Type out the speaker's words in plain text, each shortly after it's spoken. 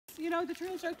now the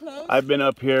trails are closed. I've been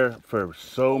up here for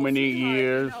so many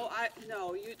years.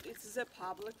 No, this is a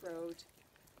public road.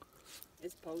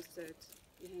 It's posted.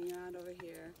 You hang out over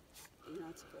here. You're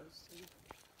not supposed to.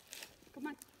 Come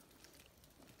on.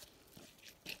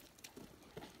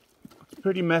 It's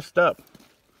pretty messed up.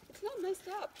 It's not messed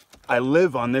up. I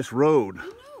live on this road. I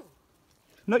know.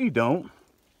 No, you don't.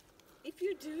 If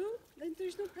you do, then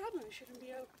there's no problem. You shouldn't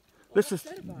be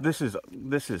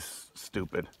This is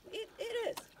stupid. It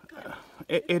is.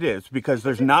 It is, because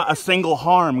there's not a single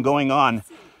harm going on.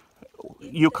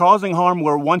 You're causing harm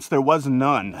where once there was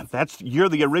none. You're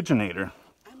the originator.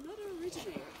 I'm not an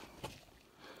originator.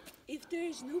 If there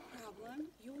is no problem,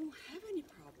 you won't have any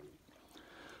problem.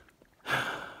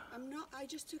 I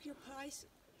just took your place,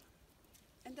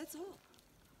 and that's all.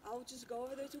 I'll just go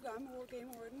over there to game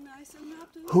warden and I send them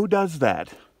up to you. Who does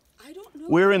that? I don't know.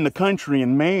 We're in the country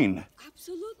in Maine.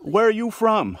 Absolutely. Where are you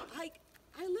from? I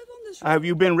live on this road. Have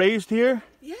you been raised here?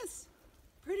 Yes,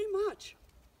 pretty much.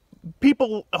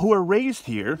 People who are raised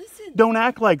here don't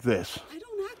act like this. I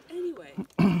don't act anyway.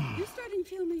 You're starting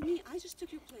filming me. I just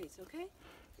took your place, okay?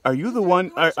 Are you the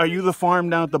one? Are you the farm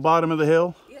down at the bottom of the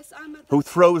hill? Yes, I'm at who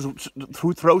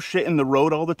throws shit in the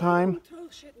road all the time? I don't throw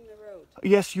shit in the road.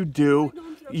 Yes, you do.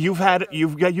 You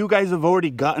guys have already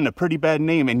gotten a pretty bad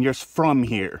name, and you're from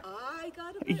here. I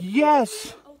got a bad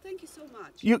Yes. Oh, thank you so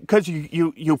much. Because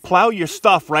you plow your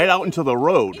stuff right out into the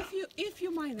road. If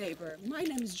you're my neighbor, my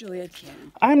name is Juliet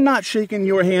Cannon. I'm not shaking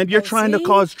your hand. You're trying to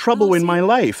cause trouble in my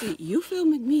life. See, you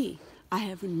filming me. I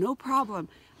have no problem.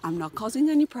 I'm not causing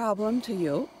any problem to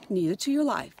you, neither to your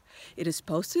life. It is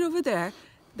posted over there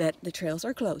that the trails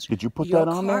are closed. Did you put that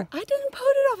on there? I didn't put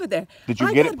it over there. Did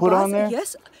you get it put on there?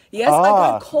 Yes, I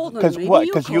got called on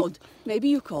it. Maybe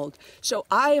you called. So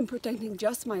I am protecting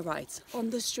just my rights on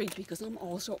the street because I'm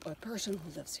also a person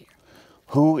who lives here.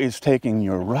 Who is taking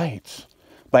your rights?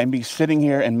 By me sitting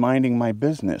here and minding my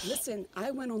business. Listen,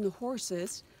 I went on the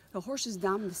horses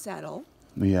down the saddle.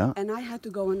 Yeah. And I had to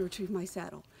go and retrieve my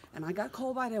saddle. And I got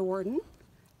called by the warden.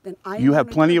 Then you have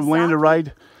plenty of land to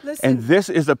ride. Listen, and this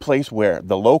is a place where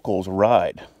the locals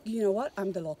ride. You know what?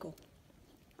 I'm the local.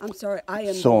 I'm sorry, I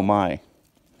am. So am I.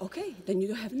 Okay, then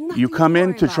you have nothing. You come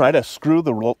in to try to screw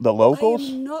the locals?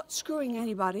 I am not screwing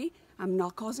anybody. I'm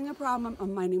not causing a problem.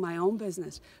 I'm minding my own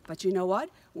business. But you know what?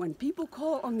 When people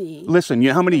call on me... Listen, you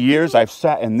know how many years I've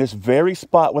sat in this very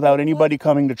spot without anybody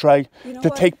coming to try to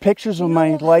take pictures of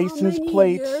my license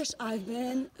plates? How many years I've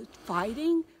been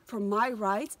fighting for my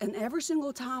rights, and every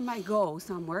single time I go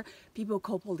somewhere, people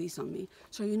call police on me.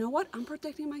 So you know what? I'm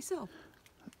protecting myself.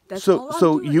 That's all I'm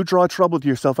doing. You draw trouble to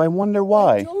yourself. I wonder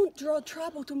why. I don't draw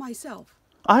trouble to myself.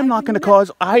 I'm not going to cause...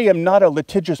 I am not a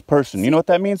litigious person. You know what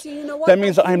that means? You know what? That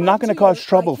means I'm not going to cause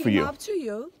trouble for you. I came up to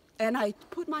you, and I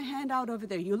put my hand out over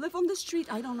there. You live on the street.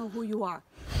 I don't know who you are.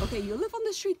 Okay, you live on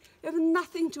the street. You have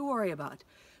nothing to worry about.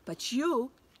 But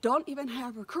you don't even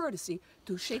have a courtesy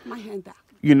to shake my hand back.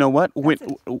 You know what?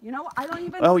 You know, I don't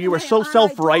even... Oh, you are so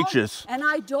self-righteous. And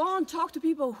I don't talk to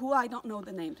people who I don't know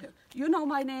the name to. You know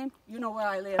my name. You know where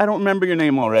I live. I don't remember your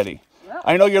name already. Yep.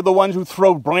 I know you're the ones who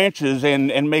throw branches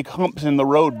and make humps in the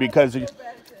road because...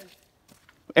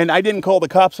 And I didn't call the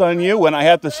cops on you when I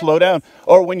have to slow down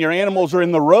or when your animals are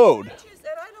in the road.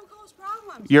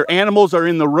 Your animals are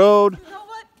in the road. You know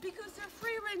what? Because they're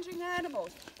free-ranging animals.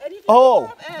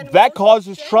 That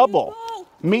causes trouble.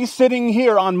 Me sitting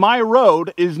here on my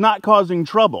road is not causing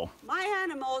trouble. My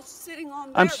animals sitting on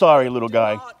their I'm sorry, little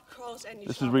guy.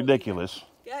 This is ridiculous.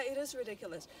 Yeah, it is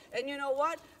ridiculous. And you know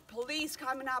what? Police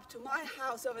coming up to my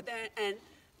house over there and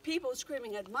people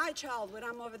screaming at my child when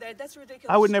I'm over there. That's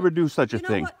ridiculous. I would never do such a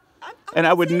thing. And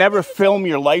I would never film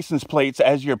your license plates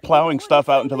as you're plowing stuff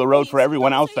out into the road for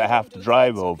everyone else to have to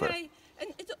drive over.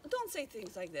 And don't say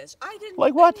things like this. I didn't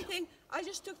like do what? anything. I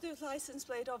just took the license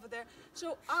plate over there.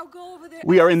 So I'll go over there.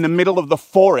 We are in the middle of the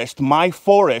forest, my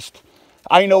forest.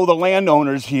 I know the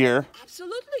landowners here.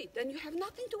 Absolutely. Then you have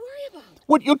nothing to worry about.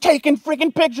 What, you taking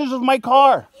freaking pictures of my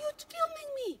car? You filming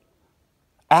me.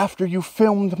 After you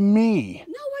filmed me.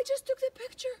 No, I just took the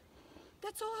picture.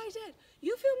 That's all I did.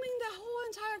 You filming the whole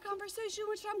entire conversation,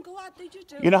 which I'm glad that you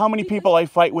do. You know how many people I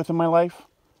fight with in my life?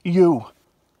 You.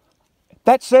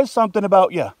 That says something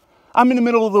about you. I'm in the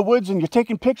middle of the woods and you're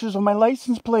taking pictures of my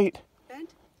license plate.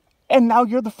 And now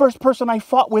you're the first person I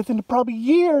fought with in probably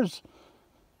years.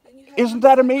 Isn't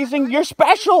that amazing? You're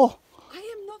special. I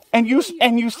am not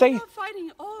fighting you say... I'm not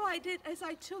fighting. All I did is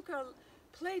I took a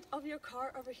plate of your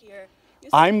car over here.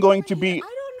 I'm going to be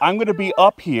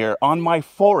up here on my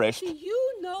forest. See,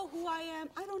 you know who I am.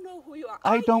 I don't know who you are.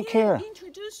 I don't care. I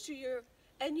introduced to you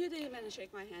and you didn't even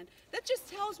shake my hand. That just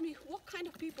tells me what kind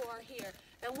of people are here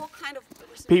And what kind of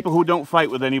People who don't fight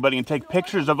with anybody and take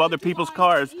pictures of other people's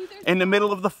cars in the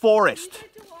middle of the forest. Neither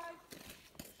do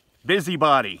I.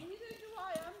 Busybody. Neither do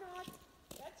I. I'm not.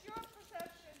 That's your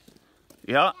perception.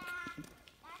 Yeah.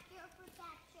 That's your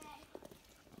perception.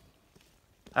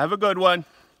 Have a good one.